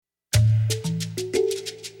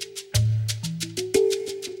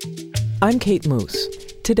I'm Kate Moose.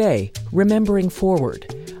 Today, Remembering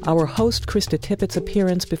Forward, our host Krista Tippett's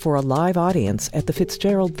appearance before a live audience at the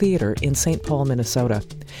Fitzgerald Theater in St. Paul, Minnesota.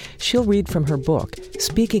 She'll read from her book,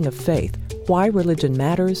 Speaking of Faith, Why Religion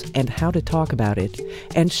Matters and How to Talk About It,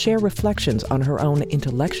 and share reflections on her own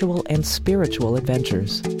intellectual and spiritual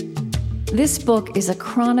adventures. This book is a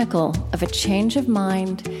chronicle of a change of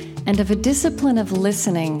mind and of a discipline of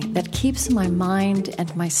listening that keeps my mind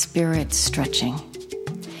and my spirit stretching.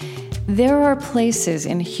 There are places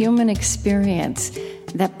in human experience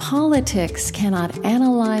that politics cannot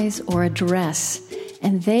analyze or address,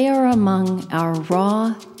 and they are among our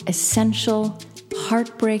raw, essential,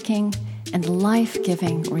 heartbreaking, and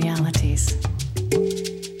life-giving realities.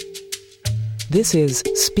 This is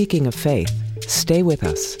Speaking of Faith. Stay with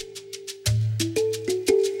us.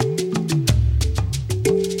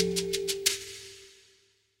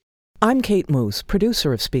 I'm Kate Moose,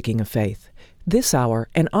 producer of Speaking of Faith. This hour,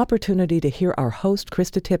 an opportunity to hear our host,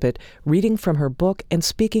 Krista Tippett, reading from her book and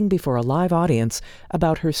speaking before a live audience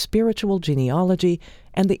about her spiritual genealogy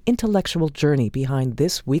and the intellectual journey behind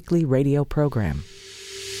this weekly radio program.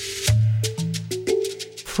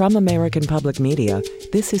 From American Public Media,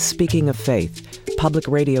 this is Speaking of Faith, public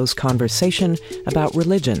radio's conversation about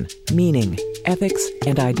religion, meaning, ethics,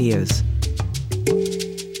 and ideas.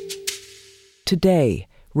 Today,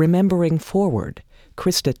 Remembering Forward,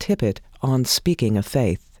 Krista Tippett on Speaking of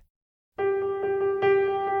Faith.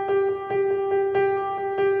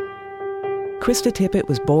 Krista Tippett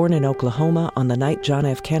was born in Oklahoma on the night John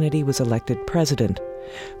F. Kennedy was elected president.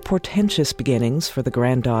 Portentous beginnings for the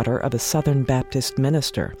granddaughter of a Southern Baptist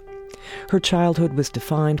minister. Her childhood was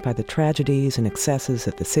defined by the tragedies and excesses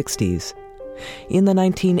of the 60s. In the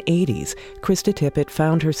 1980s, Krista Tippett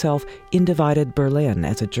found herself in divided Berlin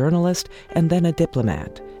as a journalist and then a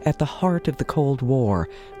diplomat, at the heart of the Cold War,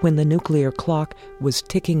 when the nuclear clock was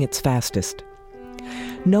ticking its fastest.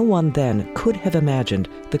 No one then could have imagined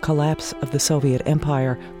the collapse of the Soviet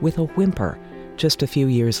Empire with a whimper just a few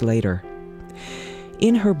years later.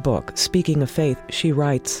 In her book, Speaking of Faith, she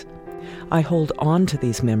writes, "I hold on to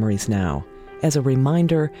these memories now as a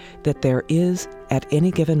reminder that there is, at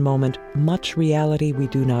any given moment, much reality we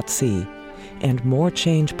do not see, and more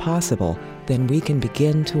change possible than we can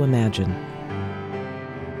begin to imagine."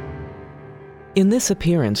 In this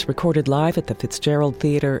appearance, recorded live at the Fitzgerald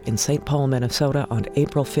Theater in St. Paul, Minnesota on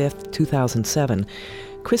April 5, 2007,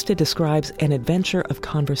 Krista describes an adventure of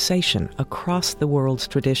conversation across the world's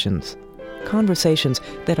traditions. Conversations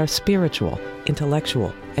that are spiritual,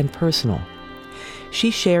 intellectual, and personal.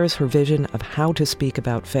 She shares her vision of how to speak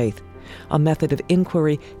about faith, a method of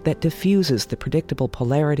inquiry that diffuses the predictable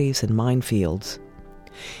polarities and minefields.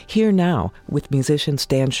 Here now, with musicians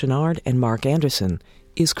Dan Chenard and Mark Anderson,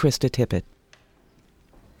 is Krista Tippett.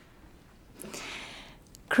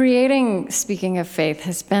 Creating Speaking of Faith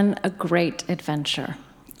has been a great adventure.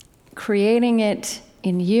 Creating it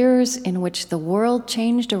in years in which the world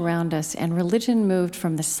changed around us and religion moved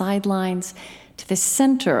from the sidelines to the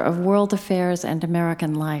center of world affairs and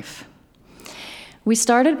American life. We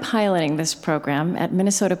started piloting this program at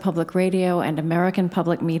Minnesota Public Radio and American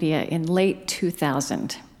Public Media in late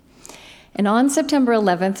 2000. And on September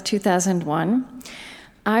 11th, 2001,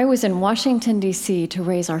 I was in Washington, D.C. to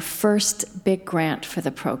raise our first big grant for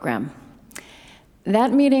the program.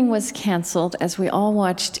 That meeting was canceled as we all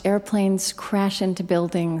watched airplanes crash into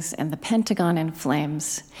buildings and the Pentagon in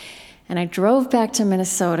flames. And I drove back to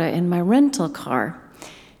Minnesota in my rental car,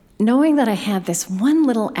 knowing that I had this one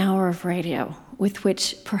little hour of radio with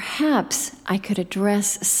which perhaps I could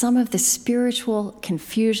address some of the spiritual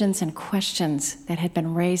confusions and questions that had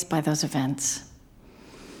been raised by those events.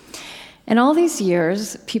 In all these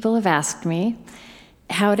years, people have asked me,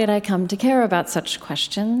 how did I come to care about such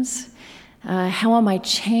questions? How am I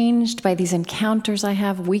changed by these encounters I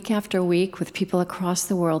have week after week with people across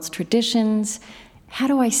the world's traditions? How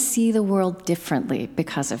do I see the world differently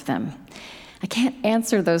because of them? I can't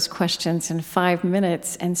answer those questions in 5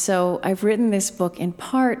 minutes, and so I've written this book in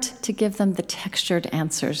part to give them the textured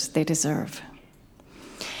answers they deserve.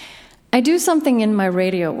 I do something in my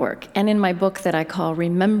radio work and in my book that I call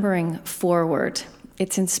Remembering Forward.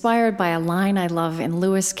 It's inspired by a line I love in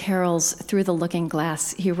Lewis Carroll's Through the Looking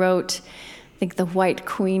Glass. He wrote, I think the White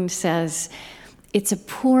Queen says, "It's a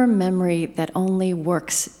poor memory that only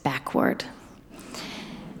works backward."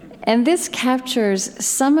 And this captures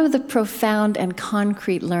some of the profound and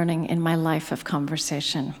concrete learning in my life of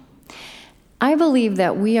conversation. I believe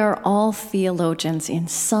that we are all theologians in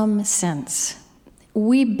some sense.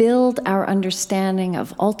 We build our understanding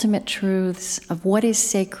of ultimate truths, of what is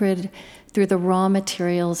sacred, through the raw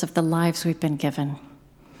materials of the lives we've been given.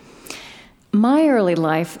 My early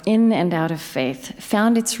life, in and out of faith,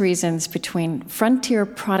 found its reasons between frontier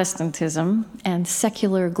Protestantism and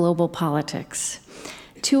secular global politics,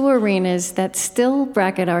 two arenas that still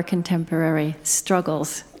bracket our contemporary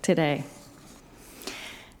struggles today.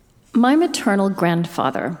 My maternal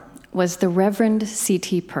grandfather was the Reverend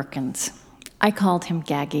C.T. Perkins. I called him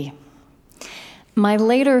Gaggy. My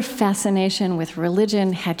later fascination with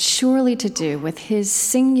religion had surely to do with his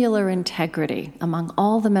singular integrity among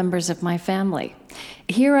all the members of my family.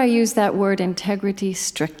 Here I use that word integrity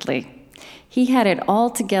strictly. He had it all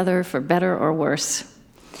together for better or worse.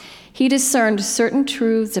 He discerned certain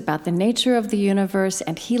truths about the nature of the universe,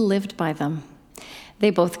 and he lived by them. They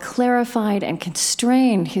both clarified and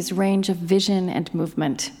constrained his range of vision and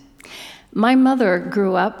movement. My mother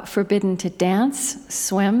grew up forbidden to dance,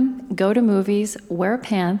 swim, go to movies, wear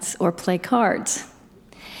pants, or play cards.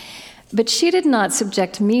 But she did not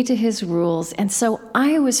subject me to his rules, and so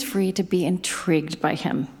I was free to be intrigued by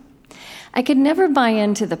him. I could never buy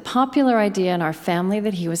into the popular idea in our family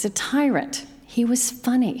that he was a tyrant. He was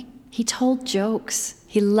funny. He told jokes.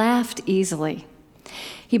 He laughed easily.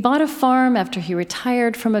 He bought a farm after he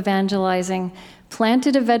retired from evangelizing,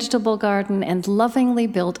 planted a vegetable garden, and lovingly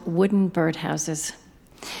built wooden birdhouses.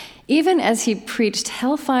 Even as he preached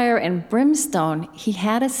hellfire and brimstone, he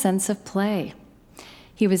had a sense of play.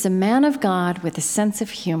 He was a man of God with a sense of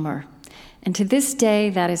humor, and to this day,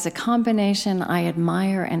 that is a combination I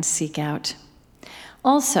admire and seek out.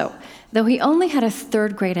 Also, though he only had a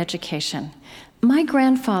third-grade education, my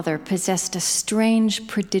grandfather possessed a strange,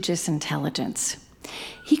 prodigious intelligence.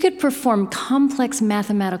 He could perform complex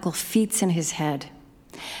mathematical feats in his head.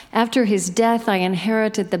 After his death, I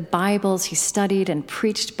inherited the Bibles he studied and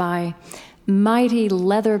preached by, mighty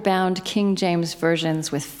leather-bound King James versions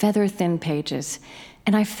with feather-thin pages,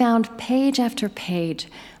 and I found page after page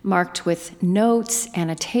marked with notes,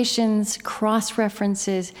 annotations,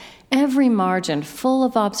 cross-references, every margin full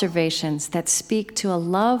of observations that speak to a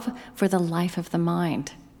love for the life of the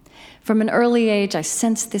mind. From an early age, I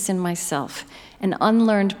sensed this in myself, an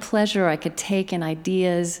unlearned pleasure I could take in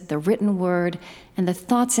ideas, the written word, and the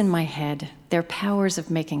thoughts in my head, their powers of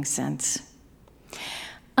making sense.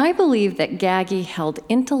 I believe that Gaggy held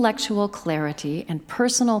intellectual clarity and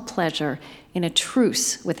personal pleasure in a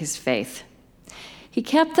truce with his faith. He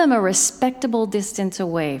kept them a respectable distance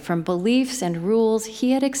away from beliefs and rules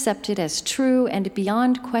he had accepted as true and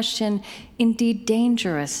beyond question, indeed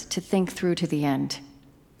dangerous to think through to the end.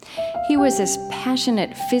 He was as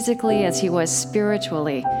passionate physically as he was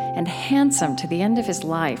spiritually, and handsome to the end of his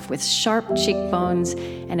life, with sharp cheekbones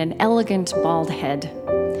and an elegant bald head.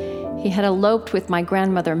 He had eloped with my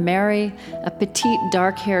grandmother Mary, a petite,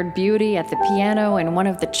 dark-haired beauty, at the piano in one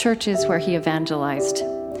of the churches where he evangelized.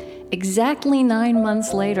 Exactly 9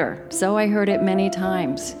 months later, so I heard it many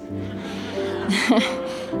times.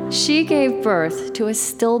 She gave birth to a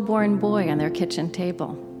stillborn boy on their kitchen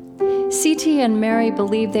table. C.T. and Mary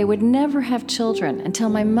believed they would never have children until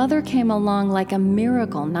my mother came along like a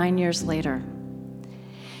miracle 9 years later.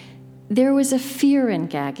 There was a fear in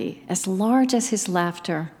Gaggy, as large as his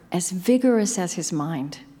laughter, as vigorous as his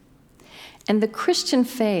mind. And the Christian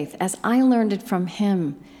faith, as I learned it from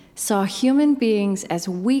him, saw human beings as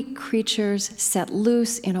weak creatures set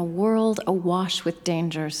loose in a world awash with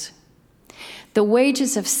dangers. The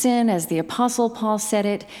wages of sin, as the Apostle Paul said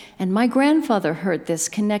it, and my grandfather heard this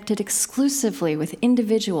connected exclusively with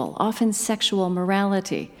individual, often sexual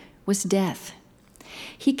morality, was death.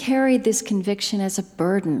 He carried this conviction as a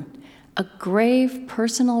burden, a grave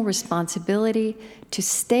personal responsibility to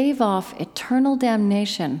stave off eternal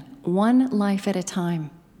damnation one life at a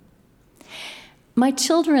time. My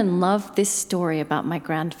children love this story about my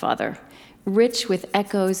grandfather, rich with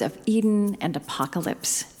echoes of Eden and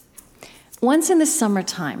apocalypse. Once in the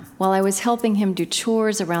summertime, while I was helping him do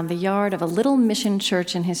chores around the yard of a little mission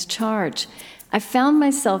church in his charge, I found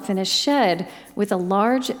myself in a shed with a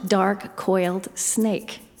large, dark, coiled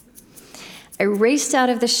snake. I raced out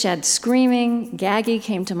of the shed screaming. Gaggy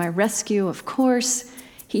came to my rescue, of course.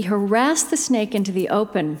 He harassed the snake into the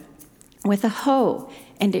open with a hoe,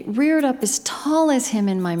 and it reared up as tall as him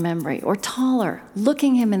in my memory, or taller,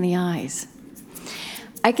 looking him in the eyes.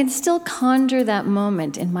 I can still conjure that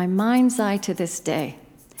moment in my mind's eye to this day.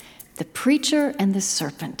 The preacher and the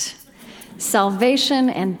serpent. Salvation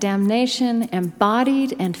and damnation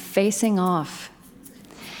embodied and facing off.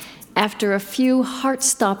 After a few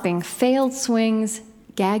heart-stopping failed swings,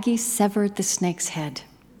 Gaggy severed the snake's head.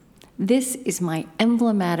 This is my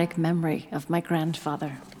emblematic memory of my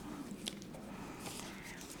grandfather.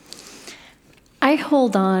 I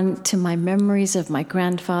hold on to my memories of my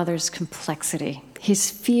grandfather's complexity,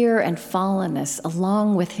 his fear and fallenness,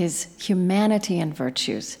 along with his humanity and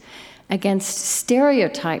virtues, against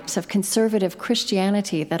stereotypes of conservative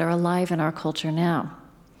Christianity that are alive in our culture now.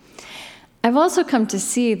 I've also come to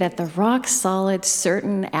see that the rock-solid,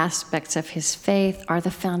 certain aspects of his faith are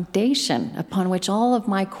the foundation upon which all of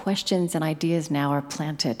my questions and ideas now are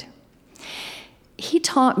planted. He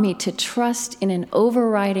taught me to trust in an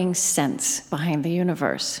overriding sense behind the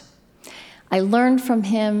universe. I learned from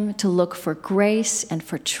him to look for grace and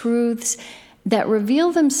for truths that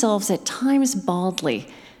reveal themselves at times baldly,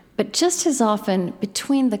 but just as often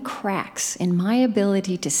between the cracks in my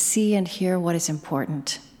ability to see and hear what is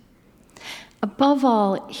important. Above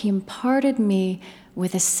all, he imparted me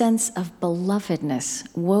with a sense of belovedness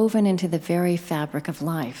woven into the very fabric of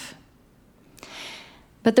life.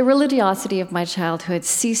 But the religiosity of my childhood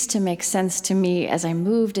ceased to make sense to me as I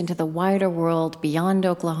moved into the wider world beyond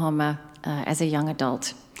Oklahoma as a young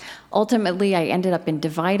adult. Ultimately, I ended up in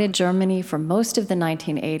divided Germany for most of the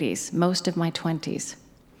 1980s, most of my 20s.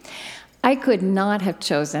 I could not have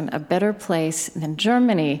chosen a better place than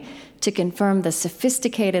Germany to confirm the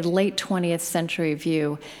sophisticated late 20th century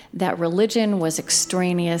view that religion was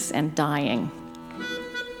extraneous and dying.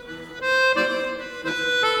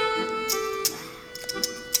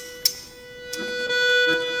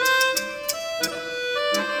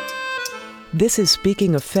 This is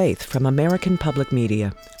Speaking of Faith from American Public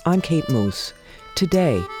Media. I'm Kate Moose.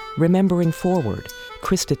 Today, Remembering Forward,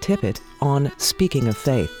 Krista Tippett on Speaking of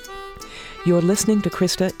Faith. You're listening to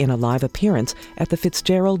Krista in a live appearance at the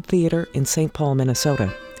Fitzgerald Theater in St. Paul,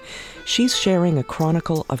 Minnesota. She's sharing a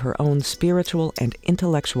chronicle of her own spiritual and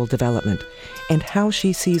intellectual development and how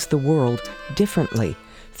she sees the world differently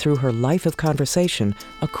through her life of conversation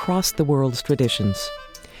across the world's traditions.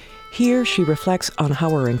 Here, she reflects on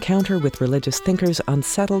how her encounter with religious thinkers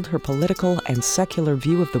unsettled her political and secular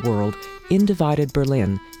view of the world in divided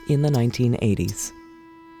Berlin in the 1980s.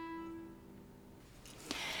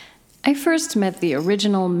 I first met the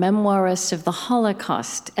original memoirist of the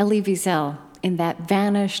Holocaust, Elie Wiesel, in that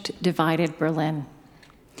vanished, divided Berlin.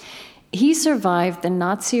 He survived the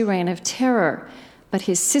Nazi reign of terror, but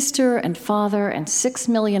his sister and father and 6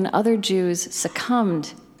 million other Jews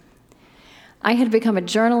succumbed. I had become a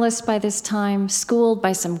journalist by this time, schooled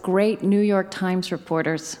by some great New York Times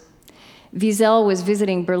reporters. Wiesel was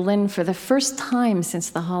visiting Berlin for the first time since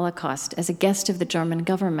the Holocaust as a guest of the German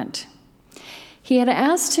government. He had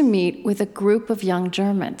asked to meet with a group of young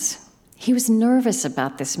Germans. He was nervous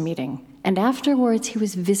about this meeting, and afterwards he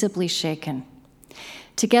was visibly shaken.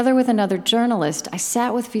 Together with another journalist, I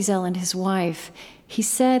sat with Wiesel and his wife. He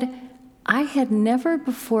said, "I had never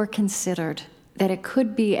before considered that it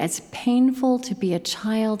could be as painful to be a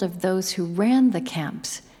child of those who ran the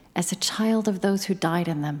camps as a child of those who died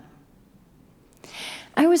in them."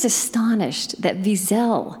 I was astonished that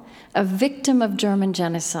Wiesel, a victim of German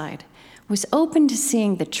genocide, was open to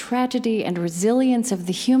seeing the tragedy and resilience of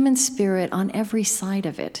the human spirit on every side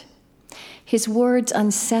of it. His words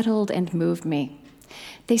unsettled and moved me.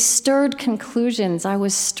 They stirred conclusions I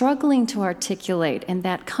was struggling to articulate in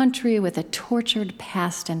that country with a tortured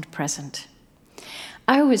past and present.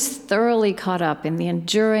 I was thoroughly caught up in the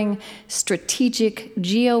enduring, strategic,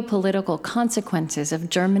 geopolitical consequences of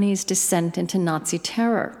Germany's descent into Nazi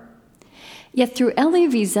terror. Yet through Elie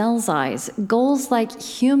Wiesel's eyes, goals like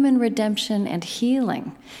human redemption and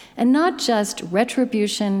healing, and not just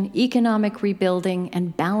retribution, economic rebuilding,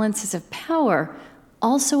 and balances of power,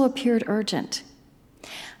 also appeared urgent.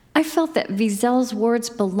 I felt that Wiesel's words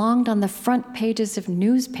belonged on the front pages of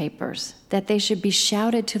newspapers, that they should be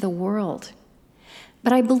shouted to the world.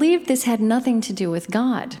 But I believed this had nothing to do with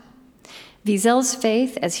God. Wiesel's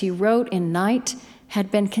faith, as he wrote in Night, had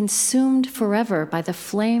been consumed forever by the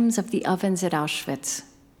flames of the ovens at Auschwitz.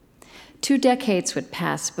 2 decades would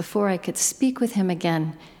pass before I could speak with him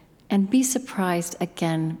again and be surprised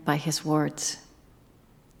again by his words.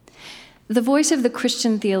 The voice of the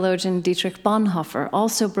Christian theologian Dietrich Bonhoeffer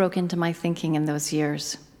also broke into my thinking in those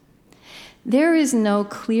years. There is no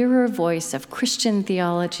clearer voice of Christian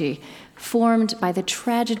theology formed by the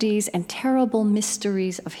tragedies and terrible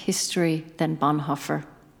mysteries of history than Bonhoeffer.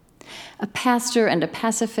 A pastor and a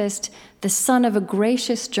pacifist, the son of a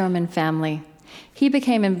gracious German family, he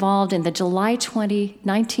became involved in the July 20,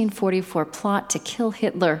 1944 plot to kill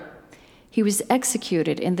Hitler. He was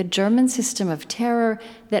executed in the German system of terror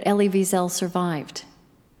that Elie Wiesel survived.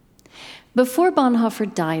 Before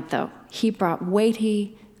Bonhoeffer died, though, he brought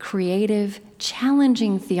weighty, creative,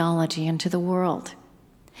 challenging theology into the world.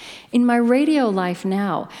 In my radio life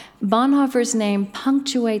now, Bonhoeffer's name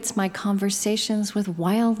punctuates my conversations with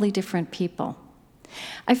wildly different people.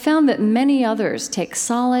 I found that many others take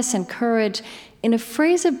solace and courage in a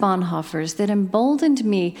phrase of Bonhoeffer's that emboldened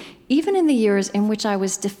me even in the years in which I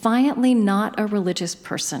was defiantly not a religious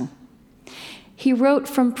person. He wrote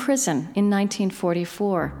from prison in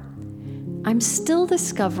 1944, "I'm still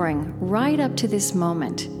discovering right up to this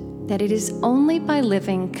moment that it is only by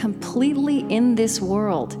living completely in this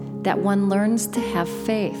world that one learns to have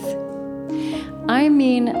faith. I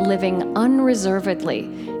mean living unreservedly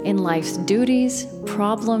in life's duties,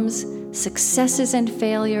 problems, successes and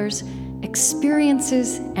failures,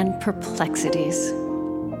 experiences and perplexities.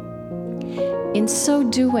 In so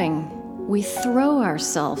doing, we throw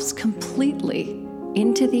ourselves completely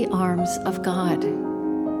into the arms of God."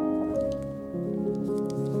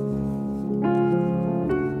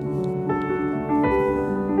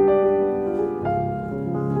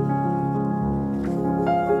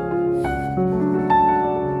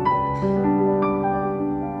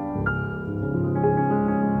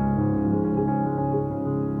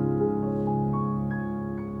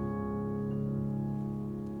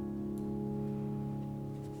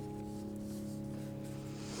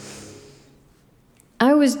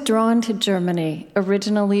 I was drawn to Germany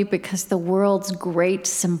originally because the world's great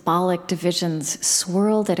symbolic divisions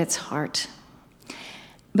swirled at its heart.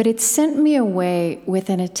 But it sent me away with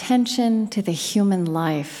an attention to the human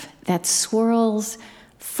life that swirls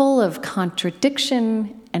full of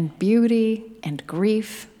contradiction and beauty and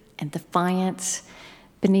grief and defiance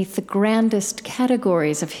beneath the grandest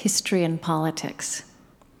categories of history and politics.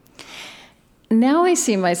 Now I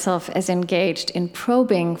see myself as engaged in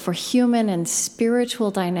probing for human and spiritual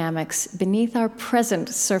dynamics beneath our present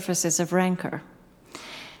surfaces of rancor.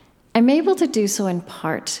 I'm able to do so in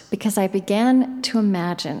part because I began to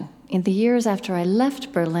imagine, in the years after I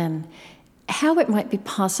left Berlin, how it might be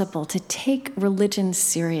possible to take religion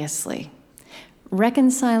seriously,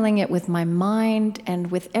 reconciling it with my mind and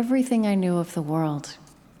with everything I knew of the world.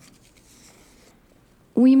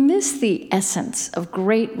 We miss the essence of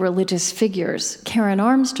great religious figures, Karen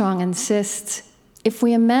Armstrong insists, if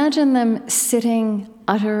we imagine them sitting,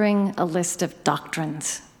 uttering a list of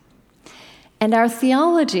doctrines. And our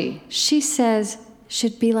theology, she says,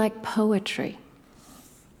 should be like poetry.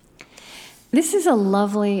 This is a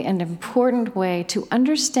lovely and important way to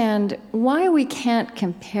understand why we can't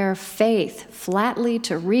compare faith flatly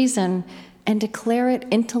to reason and declare it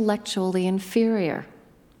intellectually inferior.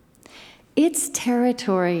 Its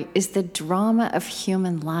territory is the drama of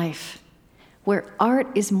human life, where art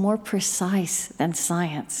is more precise than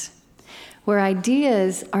science, where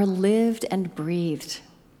ideas are lived and breathed.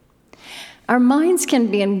 Our minds can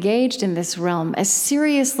be engaged in this realm as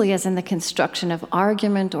seriously as in the construction of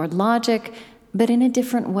argument or logic, but in a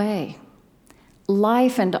different way.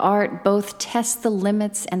 Life and art both test the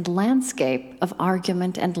limits and landscape of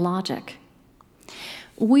argument and logic.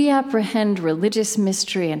 We apprehend religious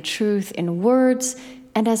mystery and truth in words,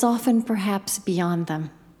 and as often perhaps beyond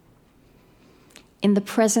them. In the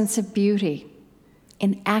presence of beauty,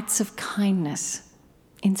 in acts of kindness,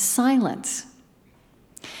 in silence.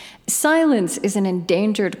 Silence is an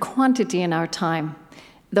endangered quantity in our time,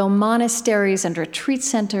 though monasteries and retreat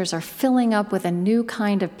centers are filling up with a new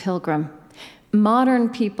kind of pilgrim, modern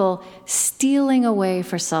people stealing away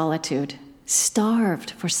for solitude,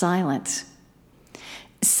 starved for silence.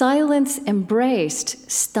 Silence embraced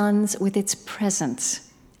stuns with its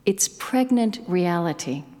presence, its pregnant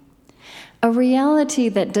reality. A reality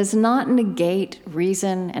that does not negate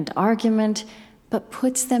reason and argument, but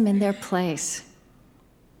puts them in their place.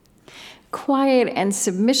 Quiet and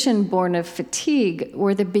submission born of fatigue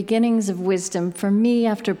were the beginnings of wisdom for me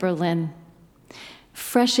after Berlin.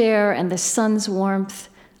 Fresh air and the sun's warmth,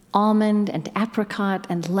 almond and apricot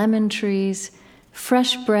and lemon trees,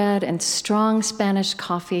 fresh bread and strong Spanish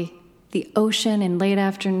coffee, the ocean in late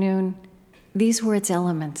afternoon, these were its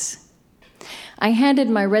elements. I handed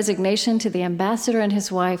my resignation to the ambassador and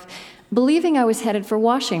his wife, believing I was headed for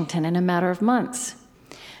Washington in a matter of months.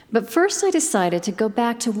 But first I decided to go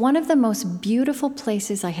back to one of the most beautiful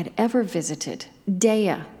places I had ever visited,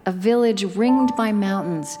 Dea, a village ringed by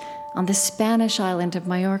mountains on the Spanish island of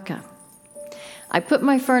Majorca. I put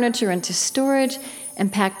my furniture into storage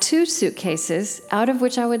and packed 2 suitcases, out of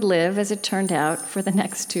which I would live, as it turned out, for the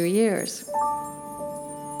next 2 years.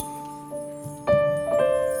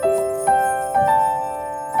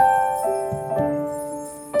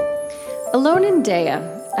 Alone in Dea,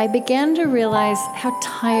 I began to realize how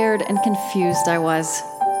tired and confused I was.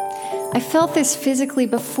 I felt this physically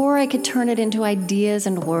before I could turn it into ideas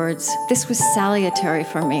and words. This was salutary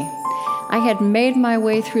for me. I had made my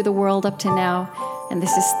way through the world up to now, and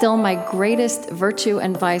this is still my greatest virtue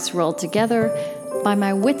and vice rolled together by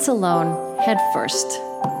my wits alone, head first.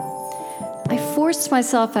 I forced forced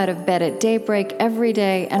myself out of bed at daybreak every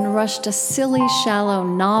day and rushed a silly, shallow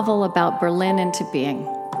novel about Berlin into being.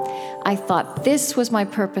 I thought this was my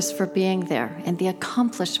purpose for being there and the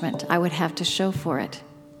accomplishment I would have to show for it.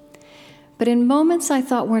 But in moments I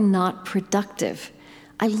thought were not productive,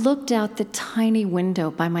 I looked out the tiny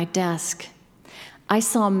window by my desk. I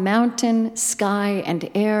saw mountain, sky,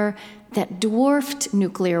 and air that dwarfed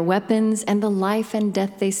nuclear weapons and the life and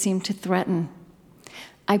death they seemed to threaten.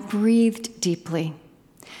 I breathed deeply.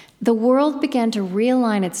 The world began to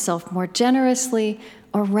realign itself more generously,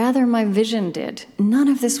 or rather my vision did. None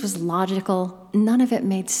of this was logical. None of it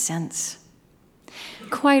made sense.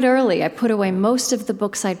 Quite early, I put away most of the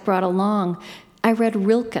books I'd brought along. I read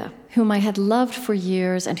Rilke, whom I had loved for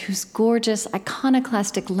years and whose gorgeous,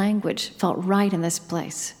 iconoclastic language felt right in this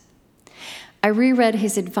place. I reread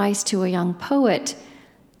his advice to a young poet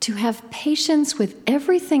to have patience with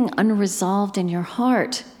everything unresolved in your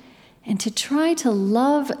heart and to try to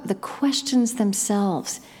love the questions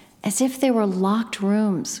themselves as if they were locked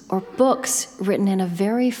rooms or books written in a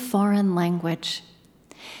very foreign language.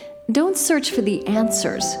 Don't search for the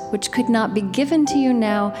answers, which could not be given to you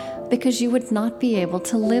now because you would not be able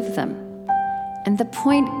to live them. And the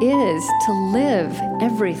point is to live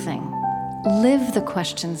everything. Live the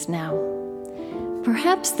questions now.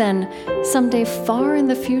 Perhaps then, someday far in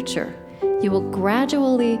the future, you will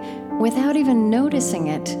gradually, without even noticing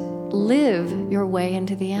it, live your way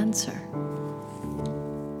into the answer.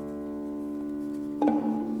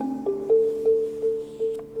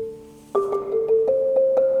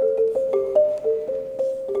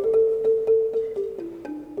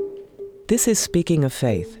 This is Speaking of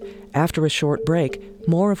Faith. After a short break,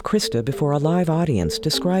 more of Krista before a live audience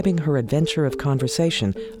describing her adventure of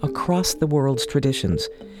conversation across the world's traditions,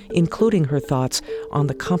 including her thoughts on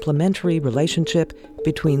the complementary relationship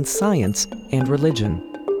between science and religion.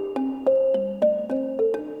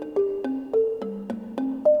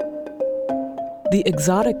 The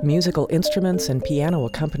exotic musical instruments and piano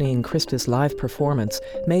accompanying Krista's live performance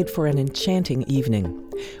made for an enchanting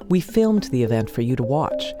evening. We filmed the event for you to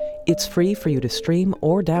watch. It's free for you to stream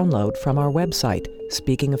or download from our website,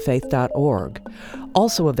 speakingoffaith.org.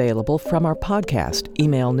 Also available from our podcast,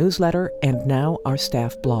 email newsletter, and now our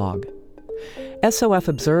staff blog. SOF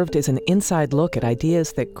Observed is an inside look at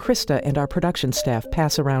ideas that Krista and our production staff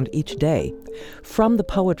pass around each day, from the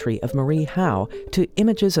poetry of Marie Howe to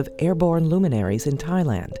images of airborne luminaries in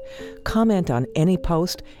Thailand. Comment on any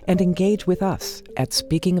post and engage with us at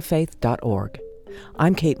speakingoffaith.org.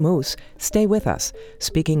 I'm Kate Moose. Stay with us.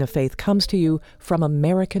 Speaking of Faith comes to you from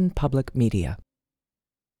American Public Media.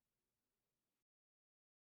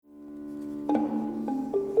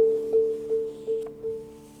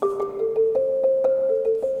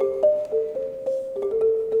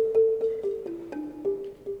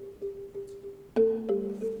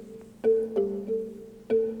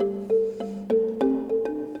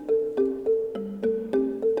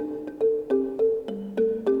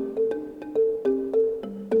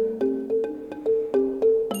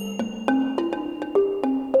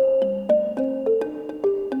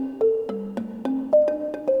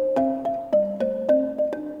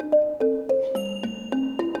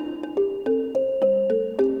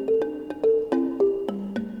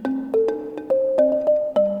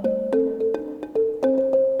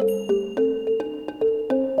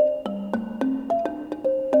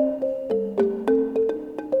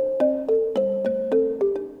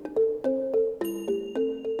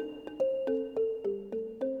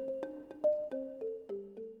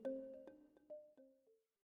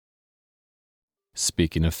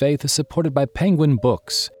 Speaking of Faith is supported by Penguin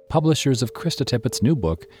Books, publishers of Krista Tippett's new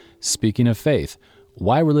book, Speaking of Faith,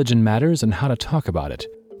 Why Religion Matters and How to Talk About It,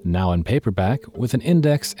 now in paperback with an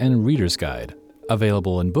index and reader's guide,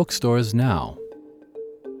 available in bookstores now.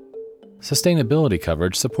 Sustainability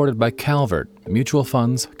coverage supported by Calvert, mutual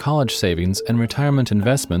funds, college savings, and retirement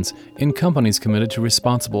investments in companies committed to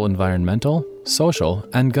responsible environmental, social,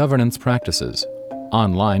 and governance practices.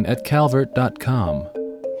 Online at calvert.com.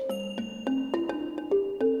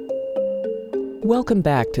 Welcome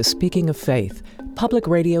back to Speaking of Faith, Public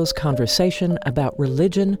Radio's conversation about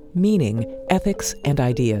religion, meaning, ethics, and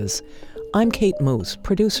ideas. I'm Kate Moose,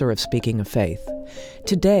 producer of Speaking of Faith.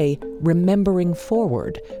 Today, Remembering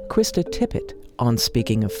Forward, Krista Tippett on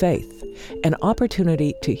Speaking of Faith, an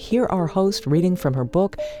opportunity to hear our host reading from her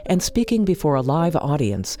book and speaking before a live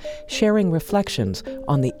audience, sharing reflections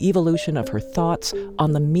on the evolution of her thoughts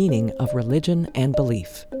on the meaning of religion and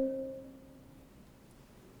belief.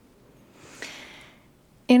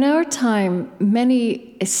 In our time,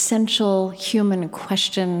 many essential human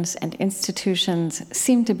questions and institutions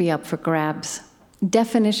seem to be up for grabs.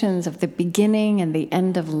 definitions of the beginning and the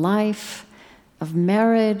end of life, of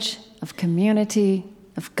marriage, of community,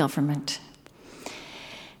 of government.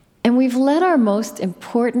 And we've let our most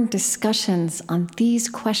important discussions on these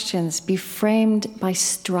questions be framed by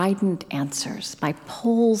strident answers, by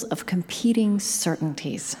poles of competing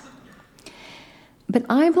certainties. But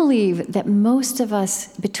I believe that most of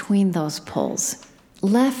us between those poles,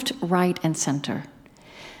 left, right, and center,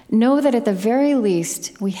 know that at the very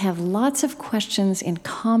least we have lots of questions in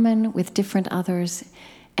common with different others,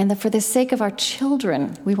 and that for the sake of our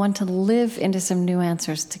children, we want to live into some new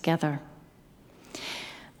answers together.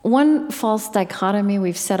 One false dichotomy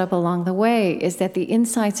we've set up along the way is that the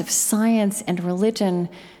insights of science and religion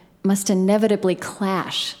must inevitably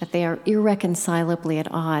clash, that they are irreconcilably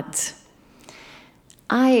at odds.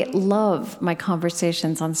 I love my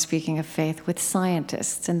conversations on Speaking of Faith with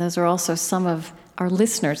scientists, and those are also some of our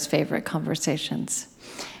listeners' favorite conversations.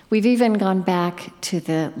 We've even gone back to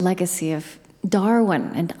the legacy of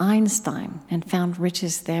Darwin and Einstein and found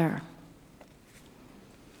riches there.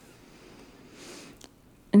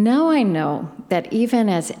 Now I know that even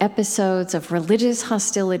as episodes of religious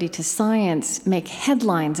hostility to science make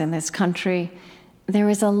headlines in this country, there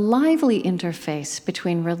is a lively interface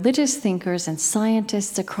between religious thinkers and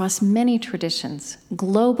scientists across many traditions,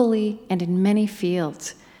 globally and in many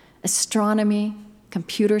fields: astronomy,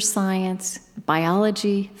 computer science,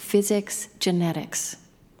 biology, physics, genetics.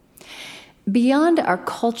 Beyond our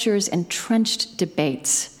culture's entrenched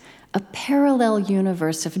debates, a parallel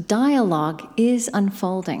universe of dialogue is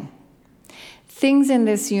unfolding. Things in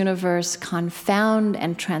this universe confound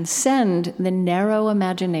and transcend the narrow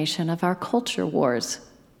imagination of our culture wars.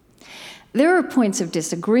 There are points of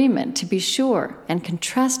disagreement, to be sure, and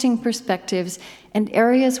contrasting perspectives and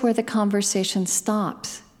areas where the conversation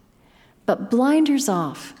stops. But blinders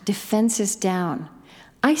off, defenses down,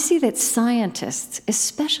 I see that scientists,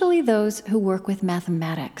 especially those who work with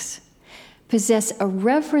mathematics, possess a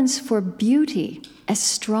reverence for beauty as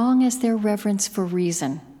strong as their reverence for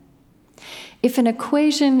reason. If an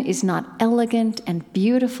equation is not elegant and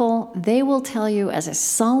beautiful, they will tell you as a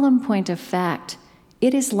solemn point of fact,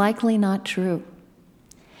 it is likely not true.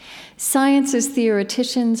 Science's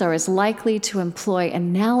theoreticians are as likely to employ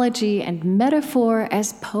analogy and metaphor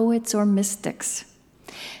as poets or mystics.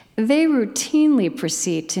 They routinely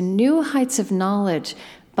proceed to new heights of knowledge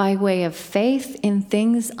by way of faith in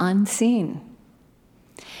things unseen.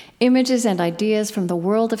 Images and ideas from the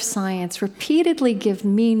world of science repeatedly give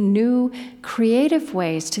me new, creative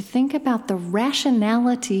ways to think about the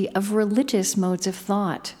rationality of religious modes of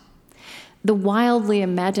thought. The wildly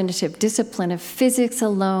imaginative discipline of physics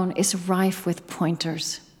alone is rife with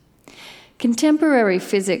pointers. Contemporary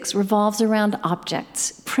physics revolves around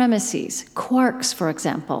objects, premises, quarks, for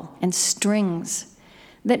example, and strings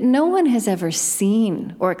that no one has ever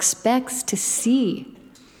seen or expects to see.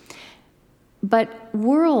 But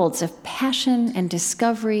worlds of passion and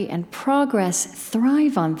discovery and progress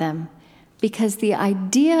thrive on them because the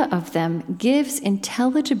idea of them gives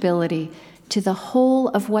intelligibility to the whole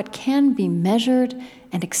of what can be measured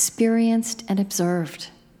and experienced and observed.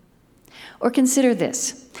 Or consider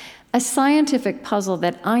this, a scientific puzzle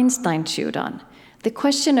that Einstein chewed on. The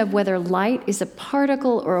question of whether light is a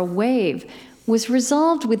particle or a wave was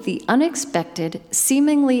resolved with the unexpected,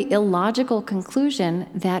 seemingly illogical conclusion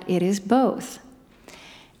that it is both.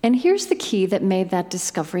 And here's the key that made that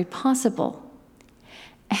discovery possible.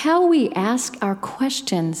 How we ask our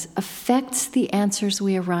questions affects the answers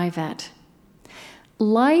we arrive at.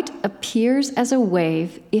 Light appears as a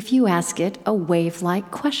wave if you ask it a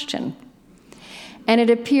wave-like question. And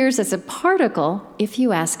it appears as a particle if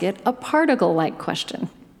you ask it a particle-like question.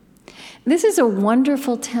 This is a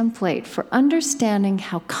wonderful template for understanding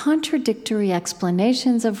how contradictory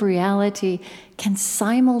explanations of reality can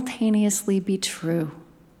simultaneously be true.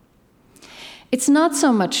 It's not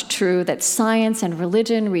so much true that science and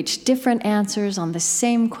religion reach different answers on the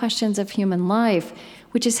same questions of human life,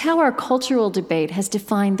 which is how our cultural debate has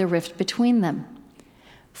defined the rift between them.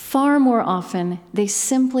 Far more often, they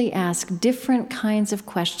simply ask different kinds of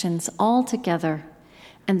questions altogether,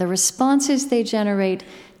 and the responses they generate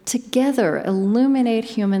together illuminate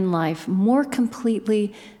human life more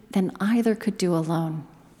completely than either could do alone.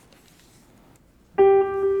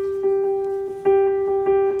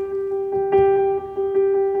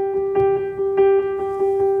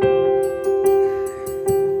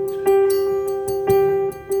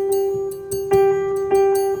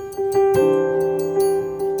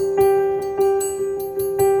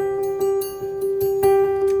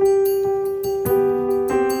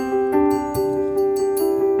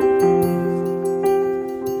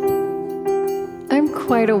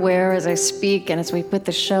 as I speak and as we put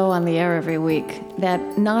the show on the air every week that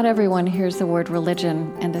not everyone hears the word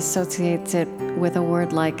religion and associates it with a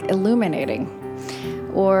word like illuminating,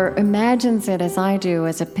 or imagines it, as I do,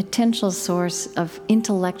 as a potential source of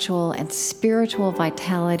intellectual and spiritual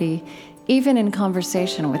vitality, even in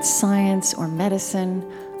conversation with science or medicine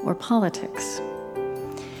or politics.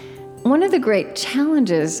 One of the great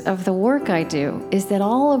challenges of the work I do is that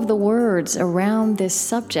all of the words around this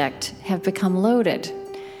subject have become loaded.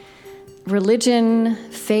 Religion,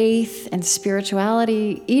 faith, and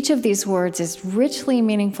spirituality, each of these words is richly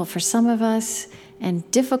meaningful for some of us and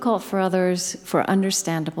difficult for others for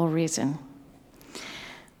understandable reason.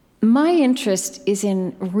 My interest is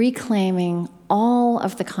in reclaiming all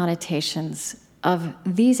of the connotations of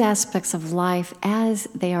these aspects of life as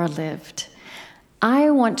they are lived.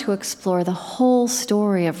 I want to explore the whole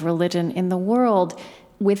story of religion in the world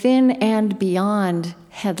within and beyond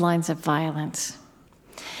headlines of violence.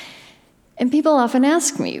 And people often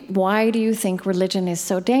ask me, why do you think religion is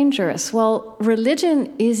so dangerous? Well,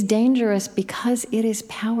 religion is dangerous because it is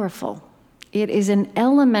powerful. It is an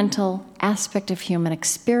elemental aspect of human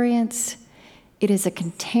experience. It is a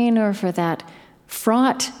container for that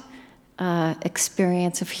fraught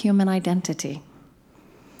experience of human identity.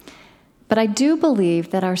 But I do believe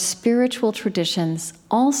that our spiritual traditions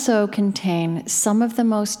also contain some of the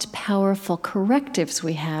most powerful correctives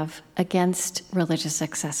we have against religious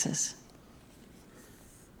excesses.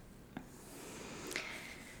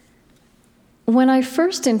 When I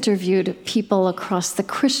first interviewed people across the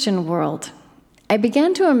Christian world, I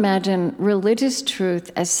began to imagine religious truth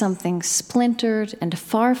as something splintered and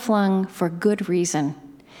far-flung for good reason,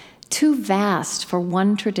 too vast for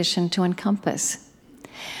one tradition to encompass.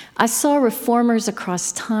 I saw reformers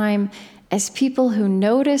across time as people who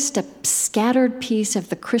noticed a scattered piece of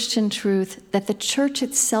the Christian truth that the church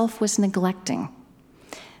itself was neglecting.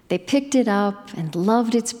 They picked it up and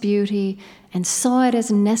loved its beauty and saw it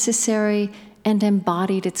as necessary and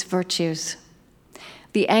embodied its virtues.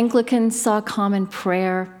 The Anglicans saw common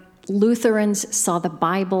prayer, Lutherans saw the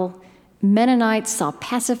Bible, Mennonites saw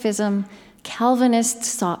pacifism, Calvinists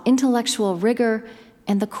saw intellectual rigor,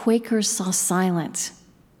 and the Quakers saw silence.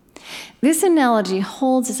 This analogy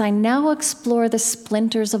holds as I now explore the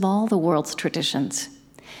splinters of all the world's traditions.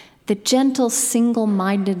 The gentle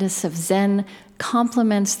single-mindedness of Zen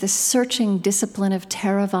complements the searching discipline of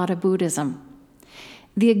Theravada Buddhism.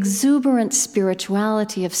 The exuberant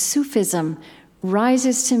spirituality of Sufism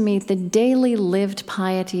rises to meet the daily lived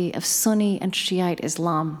piety of Sunni and Shiite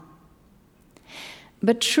Islam.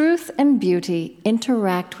 But truth and beauty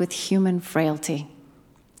interact with human frailty.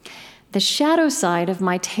 The shadow side of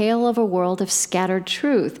my tale of a world of scattered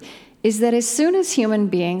truth is that as soon as human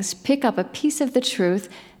beings pick up a piece of the truth,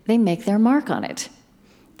 they make their mark on it.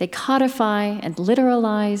 They codify and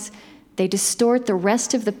literalize. They distort the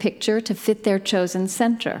rest of the picture to fit their chosen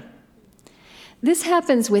center. This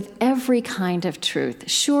happens with every kind of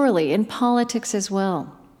truth, surely in politics as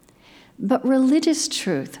well. But religious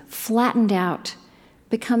truth, flattened out,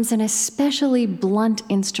 becomes an especially blunt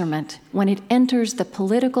instrument when it enters the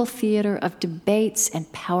political theater of debates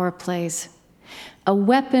and power plays. A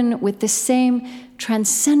weapon with the same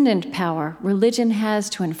transcendent power religion has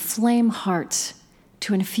to inflame hearts,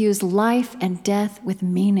 to infuse life and death with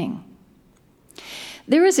meaning.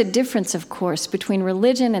 There is a difference, of course, between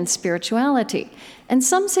religion and spirituality, and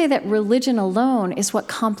some say that religion alone is what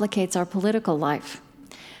complicates our political life.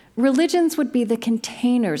 Religions would be the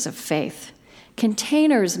containers of faith,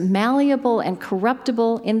 containers malleable and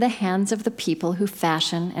corruptible in the hands of the people who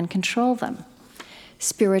fashion and control them.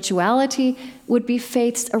 Spirituality would be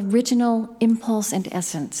faith's original impulse and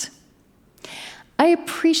essence. I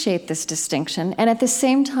appreciate this distinction, and at the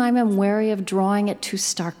same time am wary of drawing it too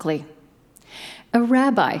starkly. A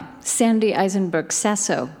rabbi, Sandy Eisenberg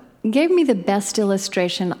Sasso, gave me the best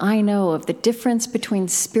illustration I know of the difference between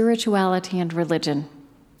spirituality and religion.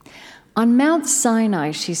 On Mount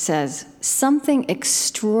Sinai, she says, something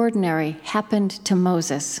extraordinary happened to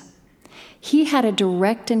Moses. He had a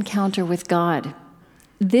direct encounter with God.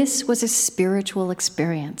 This was a spiritual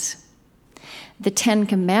experience. The 10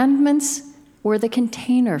 Commandments were the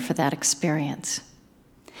container for that experience.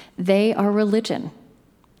 They are religion.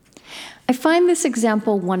 I find this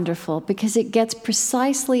example wonderful because it gets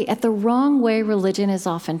precisely at the wrong way religion is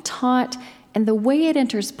often taught and the way it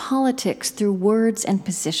enters politics through words and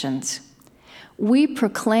positions. We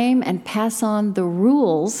proclaim and pass on the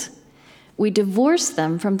rules. We divorce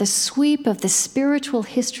them from the sweep of the spiritual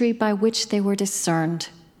history by which they were discerned.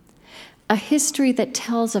 A history that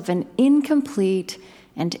tells of an incomplete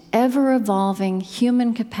and ever-evolving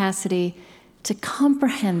human capacity to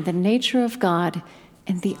comprehend the nature of God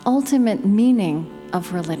and the ultimate meaning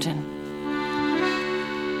of religion.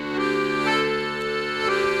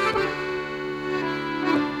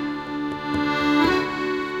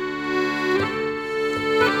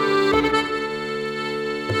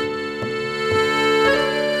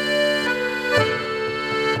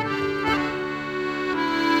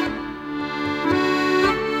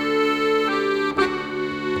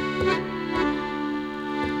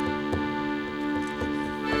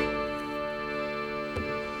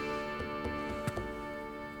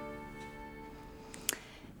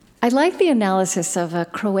 I like the analysis of a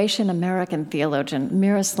Croatian-American theologian,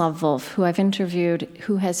 Miroslav Volf, who I've interviewed,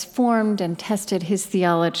 who has formed and tested his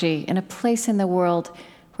theology in a place in the world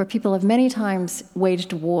where people have many times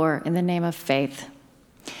waged war in the name of faith.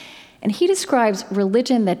 And he describes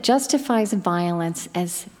religion that justifies violence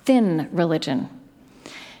as thin religion,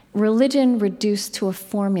 religion reduced to a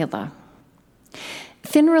formula.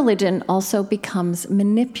 Thin religion also becomes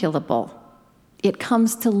manipulable. It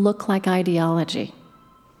comes to look like ideology.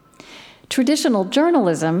 Traditional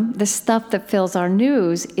journalism, the stuff that fills our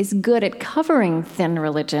news, is good at covering thin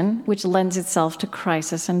religion, which lends itself to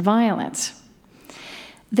crisis and violence.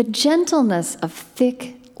 The gentleness of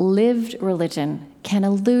thick, lived religion can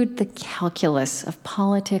elude the calculus of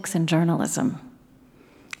politics and journalism.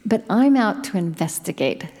 But I'm out to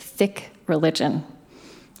investigate thick religion.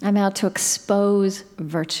 I'm out to expose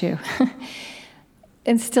virtue.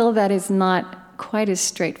 And still, that is not quite as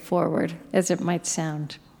straightforward as it might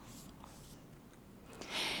sound.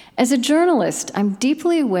 As a journalist, I'm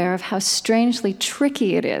deeply aware of how strangely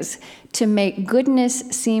tricky it is to make goodness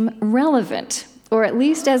seem relevant, or at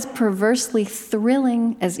least as perversely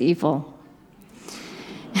thrilling as evil.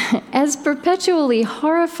 As perpetually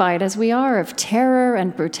horrified as we are of terror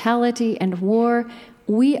and brutality and war,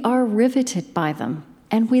 we are riveted by them,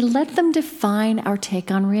 and we let them define our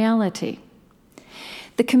take on reality.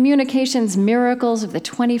 The communications miracles of the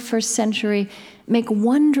 21st century make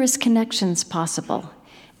wondrous connections possible,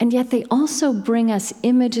 and yet they also bring us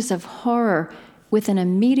images of horror with an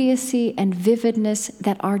immediacy and vividness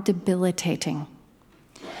that are debilitating.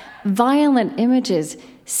 Violent images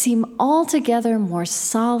seem altogether more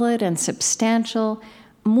solid and substantial,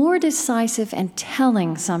 more decisive and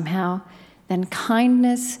telling somehow than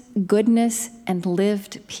kindness, goodness, and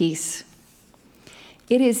lived peace.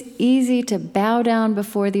 It is easy to bow down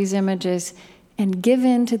before these images and give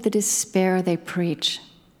in to the despair they preach.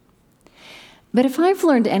 But if I've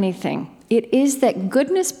learned anything, it is that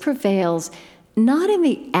goodness prevails not in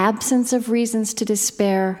the absence of reasons to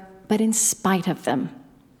despair, but in spite of them.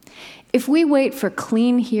 If we wait for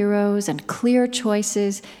clean heroes and clear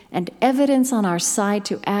choices and evidence on our side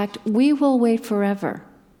to act, we will wait forever.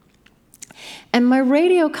 And my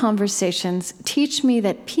radio conversations teach me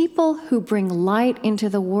that people who bring light into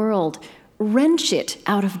the world wrench it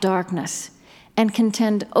out of darkness and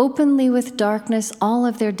contend openly with darkness all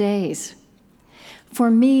of their days. For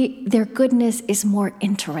me, their goodness is more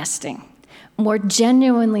interesting, more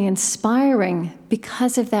genuinely inspiring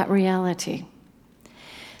because of that reality.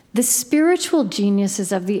 The spiritual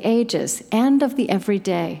geniuses of the ages and of the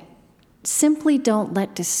everyday simply don't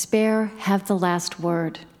let despair have the last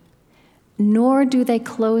word, nor do they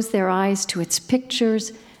close their eyes to its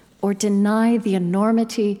pictures or deny the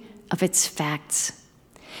enormity of its facts.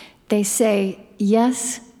 They say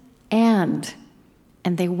yes and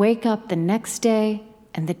they wake up the next day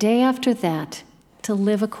and the day after that to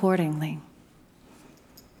live accordingly.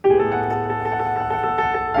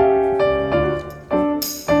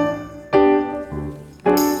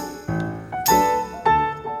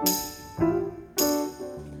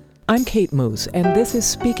 I'm Kate Moose, and this is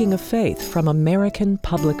Speaking of Faith from American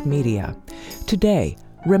Public Media. Today,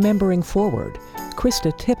 Remembering Forward,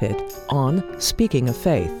 Krista Tippett on Speaking of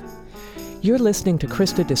Faith. You're listening to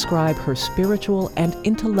Krista describe her spiritual and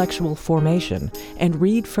intellectual formation and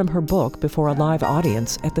read from her book before a live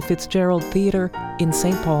audience at the Fitzgerald Theater in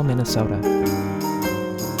St. Paul, Minnesota.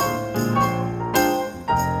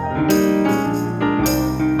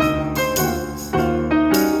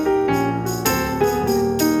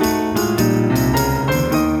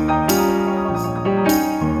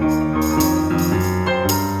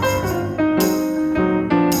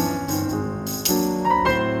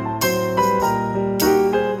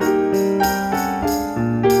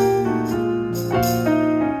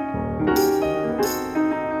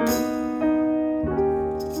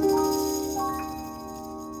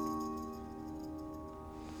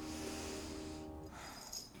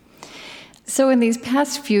 So in these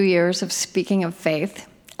past few years of Speaking of Faith,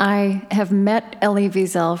 I have met Elie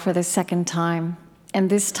Wiesel for the second time. And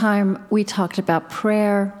this time we talked about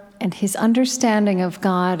prayer and his understanding of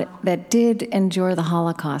God that did endure the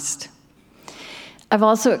Holocaust. I've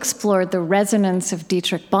also explored the resonance of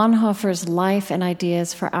Dietrich Bonhoeffer's life and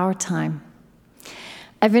ideas for our time.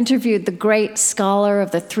 I've interviewed the great scholar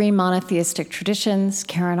of the three monotheistic traditions,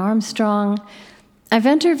 Karen Armstrong. I've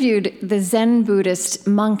interviewed the Zen Buddhist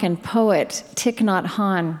monk and poet, Thich Nhat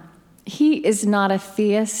Hanh. He is not a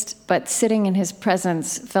theist, but sitting in his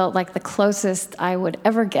presence felt like the closest I would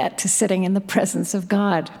ever get to sitting in the presence of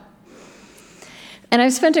God. And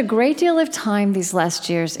I've spent a great deal of time these last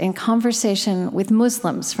years in conversation with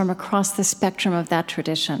Muslims from across the spectrum of that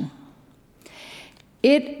tradition.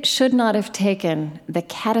 It should not have taken the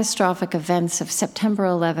catastrophic events of September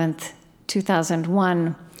 11th,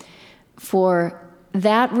 2001, for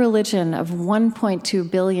that religion of 1.2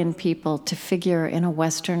 billion people to figure in a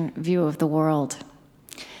Western view of the world.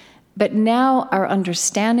 But now our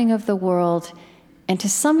understanding of the world, and to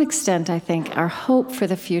some extent, I think, our hope for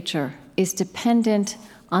the future, is dependent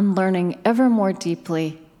on learning ever more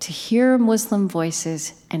deeply to hear Muslim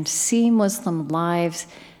voices and see Muslim lives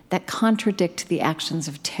that contradict the actions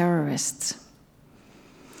of terrorists.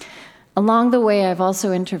 Along the way, I've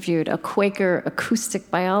also interviewed a Quaker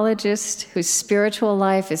acoustic biologist whose spiritual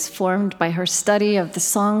life is formed by her study of the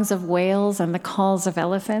songs of whales and the calls of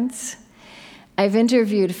elephants. I've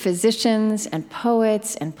interviewed physicians and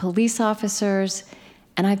poets and police officers,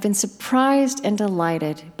 and I've been surprised and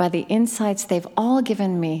delighted by the insights they've all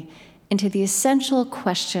given me into the essential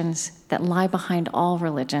questions that lie behind all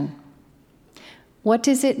religion. What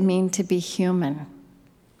does it mean to be human?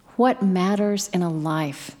 What matters in a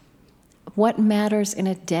life? What matters in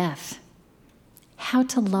a death? How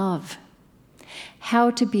to love?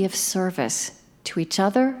 How to be of service to each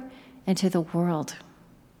other and to the world?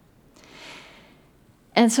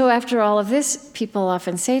 And so after all of this, people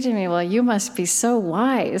often say to me, well, you must be so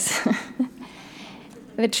wise.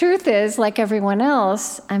 The truth is, like everyone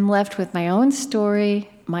else, I'm left with my own story,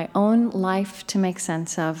 my own life to make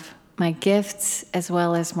sense of, my gifts as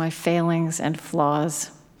well as my failings and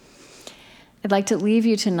flaws. I'd like to leave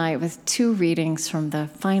you tonight with two readings from the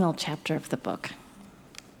final chapter of the book.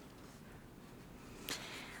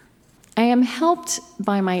 I am helped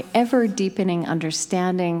by my ever-deepening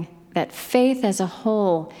understanding that faith as a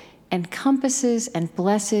whole encompasses and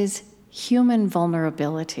blesses human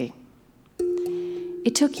vulnerability.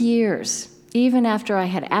 It took years, even after I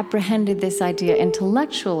had apprehended this idea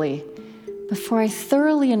intellectually, before I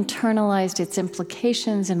thoroughly internalized its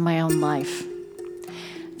implications in my own life.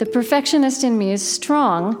 The perfectionist in me is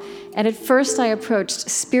strong, and at first I approached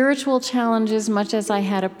spiritual challenges much as I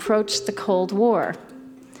had approached the Cold War.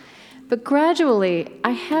 But gradually, I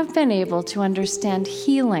have been able to understand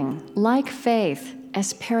healing, like faith,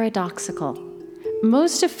 as paradoxical,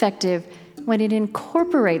 most effective when it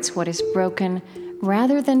incorporates what is broken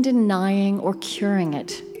rather than denying or curing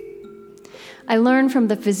it. I learned from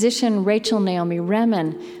the physician Rachel Naomi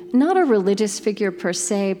Remen, not a religious figure per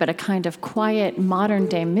se, but a kind of quiet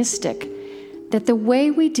modern-day mystic, that the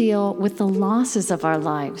way we deal with the losses of our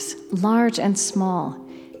lives, large and small,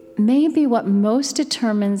 may be what most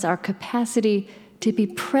determines our capacity to be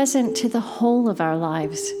present to the whole of our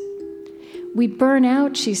lives. We burn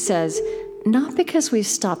out, she says, not because we've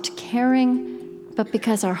stopped caring, but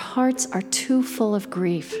because our hearts are too full of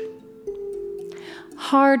grief.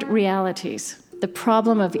 Hard realities, the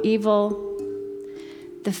problem of evil,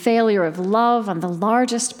 the failure of love on the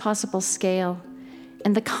largest possible scale,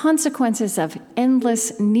 and the consequences of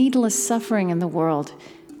endless, needless suffering in the world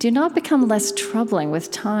do not become less troubling with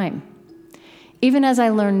time. Even as I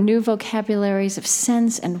learn new vocabularies of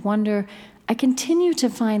sense and wonder, I continue to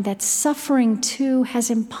find that suffering, too, has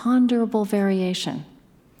imponderable variation.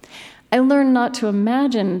 I learn not to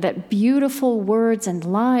imagine that beautiful words and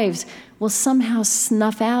lives will somehow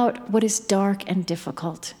snuff out what is dark and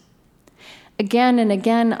difficult. Again and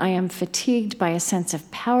again, I am fatigued by a sense of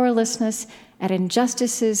powerlessness at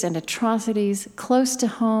injustices and atrocities close to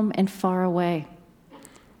home and far away.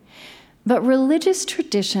 But religious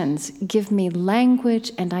traditions give me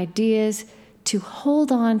language and ideas to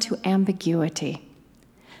hold on to ambiguity,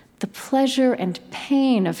 the pleasure and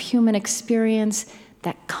pain of human experience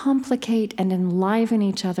that complicate and enliven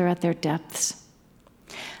each other at their depths.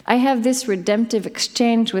 I have this redemptive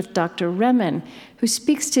exchange with Dr. Remen, who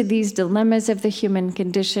speaks to these dilemmas of the human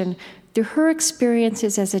condition through her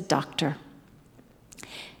experiences as a doctor.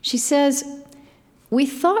 She says, "We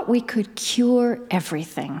thought we could cure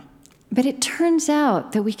everything. But it turns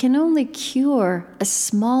out that we can only cure a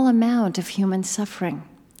small amount of human suffering.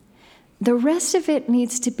 The rest of it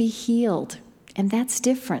needs to be healed, and that's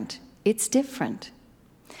different. It's different.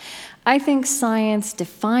 I think science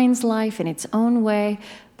defines life in its own way,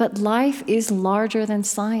 but life is larger than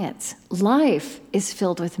science. Life is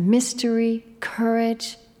filled with mystery,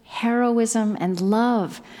 courage, heroism, and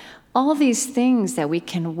love. All these things that we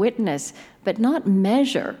can witness, but not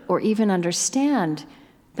measure or even understand,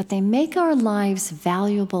 but they make our lives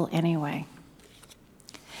valuable anyway.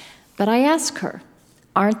 But I ask her,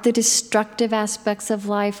 aren't the destructive aspects of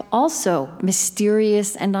life also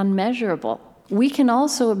mysterious and unmeasurable? We can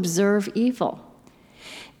also observe evil.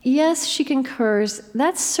 Yes, she concurs,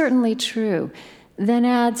 that's certainly true. Then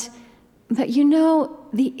adds, but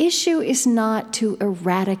the issue is not to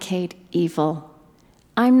eradicate evil.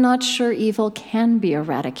 I'm not sure evil can be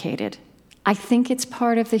eradicated. I think it's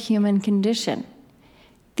part of the human condition.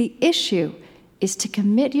 The issue is to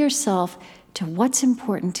commit yourself to what's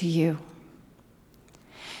important to you.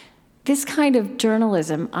 This kind of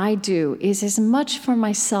journalism I do is as much for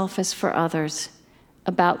myself as for others,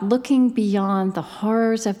 about looking beyond the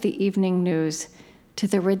horrors of the evening news to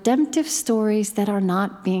the redemptive stories that are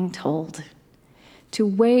not being told, to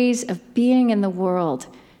ways of being in the world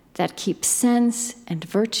that keep sense and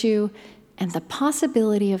virtue and the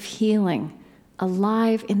possibility of healing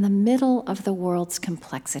alive in the middle of the world's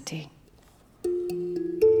complexity.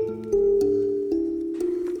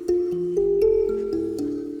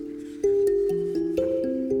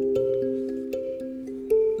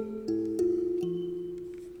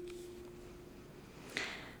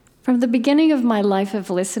 From the beginning of my life of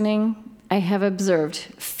listening, I have observed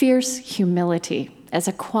fierce humility as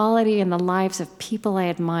a quality in the lives of people I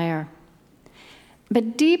admire.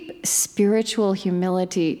 But deep spiritual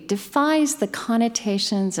humility defies the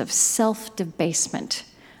connotations of self-debasement,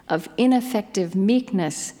 of ineffective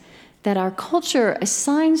meekness that our culture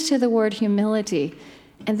assigns to the word humility,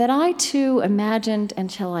 and that I too imagined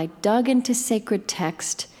until I dug into sacred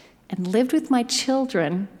text and lived with my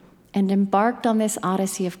children and embarked on this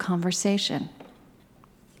odyssey of conversation.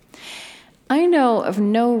 I know of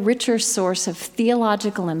no richer source of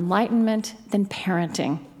theological enlightenment than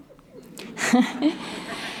parenting.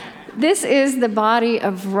 This is the body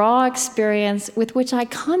of raw experience with which I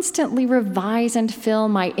constantly revise and fill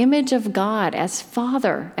my image of God as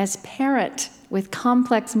father, as parent, with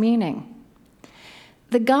complex meaning.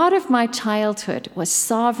 The God of my childhood was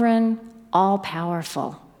sovereign,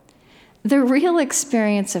 all-powerful. The real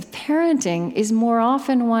experience of parenting is more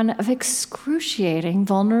often one of excruciating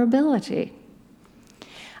vulnerability.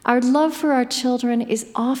 Our love for our children is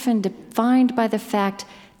often defined by the fact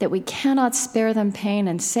that we cannot spare them pain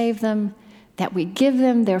and save them, that we give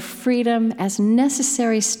them their freedom as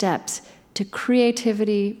necessary steps to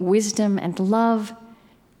creativity, wisdom, and love,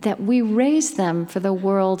 that we raise them for the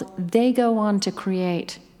world they go on to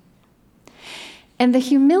create. And the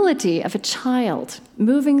humility of a child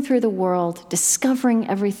moving through the world, discovering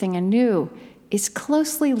everything anew, is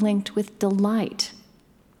closely linked with delight.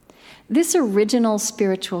 This original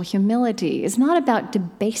spiritual humility is not about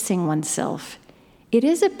debasing oneself. It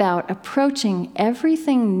is about approaching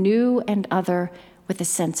everything new and other with a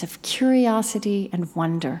sense of curiosity and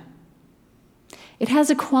wonder. It has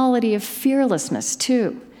a quality of fearlessness,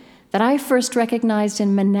 too, that I first recognized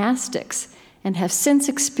in monastics and have since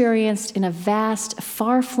experienced in a vast,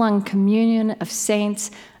 far-flung communion of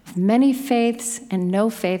saints of many faiths and no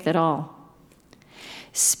faith at all.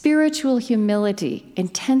 Spiritual humility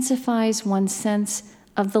intensifies one's sense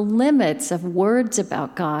of the limits of words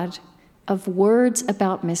about God, of words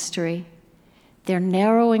about mystery, their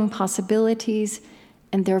narrowing possibilities,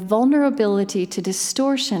 and their vulnerability to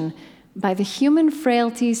distortion by the human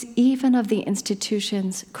frailties even of the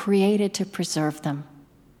institutions created to preserve them.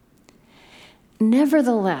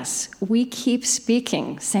 Nevertheless, we keep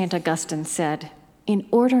speaking, St. Augustine said, in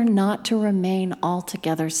order not to remain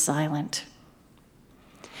altogether silent.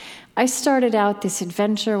 I started out this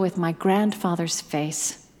adventure with my grandfather's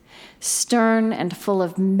face, stern and full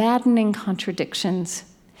of maddening contradictions,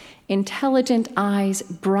 intelligent eyes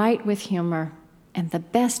bright with humor, and the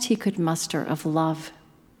best he could muster of love.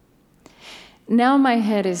 Now my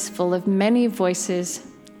head is full of many voices,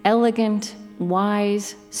 elegant,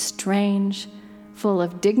 wise, strange, full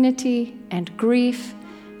of dignity and grief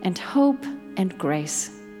and hope and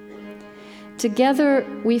grace. Together,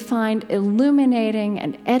 we find illuminating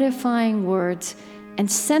and edifying words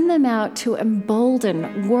and send them out to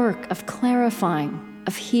embolden work of clarifying,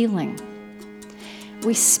 of healing.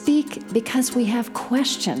 We speak because we have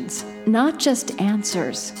questions, not just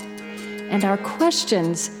answers. And our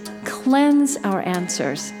questions cleanse our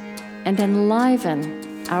answers and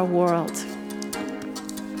enliven our world.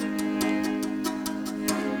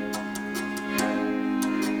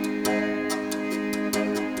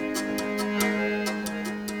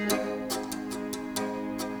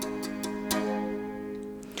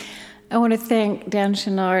 I want to thank Dan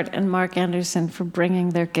Chenard and Mark Anderson for bringing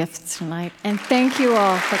their gifts tonight. And thank you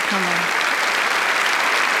all for coming.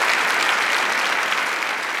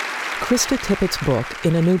 Krista Tippett's book,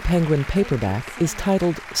 in a new Penguin paperback, is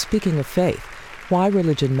titled Speaking of Faith, Why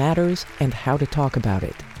Religion Matters and How to Talk About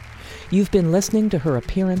It. You've been listening to her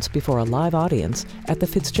appearance before a live audience at the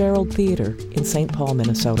Fitzgerald Theater in St. Paul,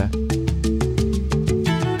 Minnesota.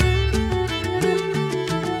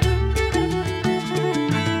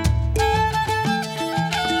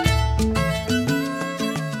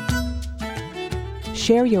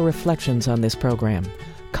 Share your reflections on this program.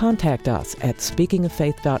 Contact us at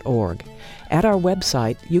speakingoffaith.org. At our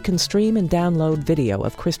website, you can stream and download video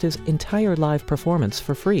of Krista's entire live performance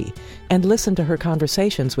for free and listen to her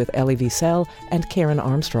conversations with Elie Wiesel and Karen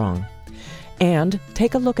Armstrong. And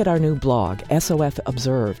take a look at our new blog, SOF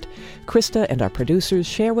Observed. Krista and our producers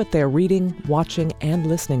share what they're reading, watching, and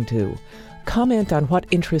listening to. Comment on what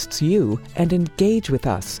interests you and engage with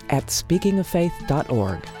us at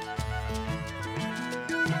speakingoffaith.org.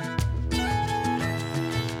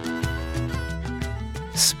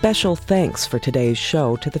 Special thanks for today's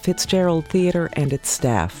show to the Fitzgerald Theater and its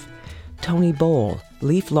staff. Tony Bowl,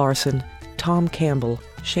 Leif Larson, Tom Campbell,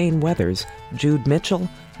 Shane Weathers, Jude Mitchell,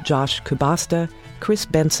 Josh Kubasta, Chris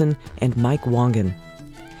Benson, and Mike Wangan.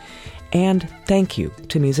 And thank you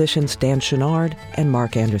to musicians Dan Chenard and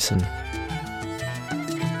Mark Anderson.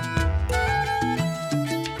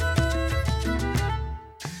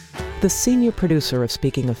 The senior producer of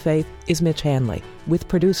Speaking of Faith is Mitch Hanley, with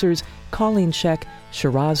producers Colleen Scheck,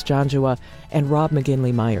 Shiraz Janjua, and Rob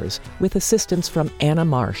McGinley-Myers, with assistance from Anna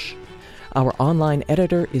Marsh. Our online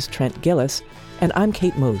editor is Trent Gillis, and I'm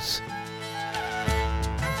Kate Moose.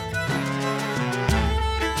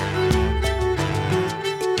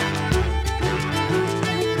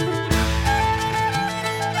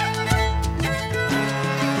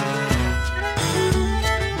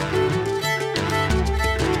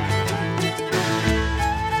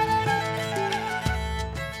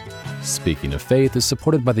 Speaking of Faith is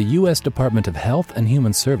supported by the U.S. Department of Health and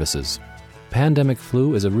Human Services. Pandemic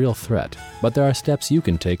flu is a real threat, but there are steps you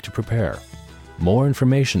can take to prepare. More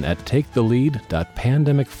information at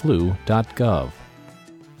takethelead.pandemicflu.gov.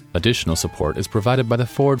 Additional support is provided by the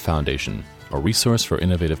Ford Foundation, a resource for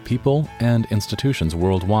innovative people and institutions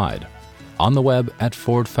worldwide. On the web at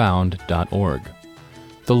fordfound.org.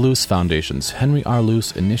 The Luce Foundation's Henry R.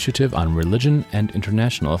 Luce Initiative on Religion and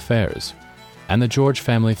International Affairs. And the George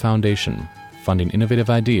Family Foundation, funding innovative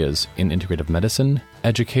ideas in integrative medicine,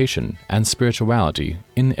 education, and spirituality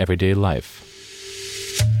in everyday life.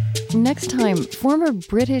 Next time, former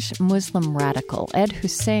British Muslim radical Ed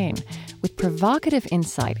Hussein with provocative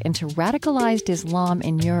insight into radicalized Islam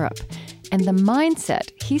in Europe and the mindset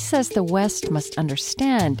he says the West must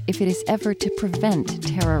understand if it is ever to prevent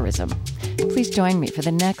terrorism. Please join me for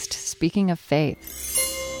the next Speaking of Faith.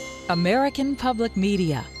 American Public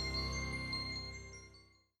Media.